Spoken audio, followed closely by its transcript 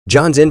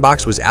John's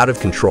inbox was out of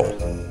control.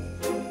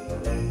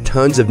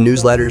 Tons of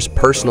newsletters,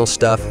 personal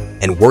stuff,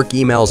 and work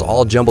emails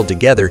all jumbled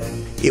together.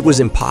 It was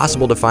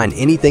impossible to find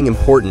anything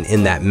important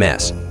in that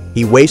mess.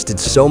 He wasted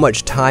so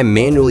much time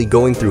manually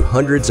going through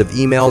hundreds of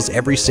emails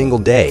every single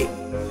day.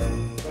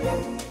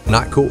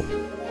 Not cool.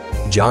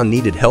 John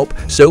needed help,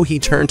 so he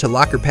turned to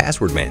Locker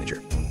Password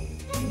Manager.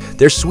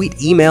 Their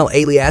sweet email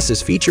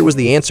aliases feature was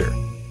the answer.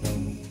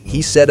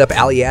 He set up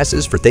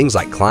aliases for things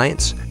like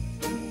clients,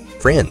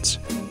 friends,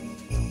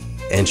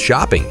 and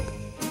shopping.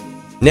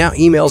 Now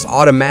emails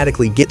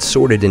automatically get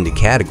sorted into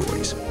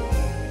categories.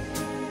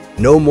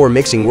 No more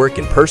mixing work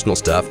and personal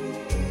stuff.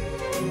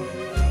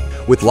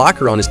 With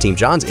Locker on his team,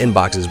 John's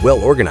inbox is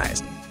well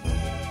organized.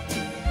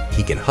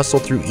 He can hustle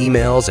through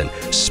emails and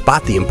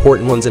spot the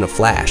important ones in a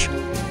flash.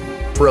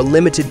 For a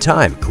limited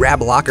time,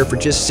 grab Locker for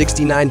just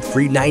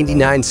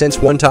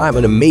 $69.99 one time,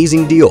 an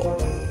amazing deal.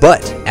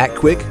 But act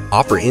quick,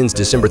 offer ends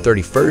December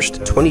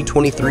 31st,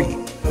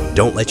 2023.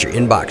 Don't let your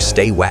inbox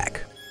stay whack.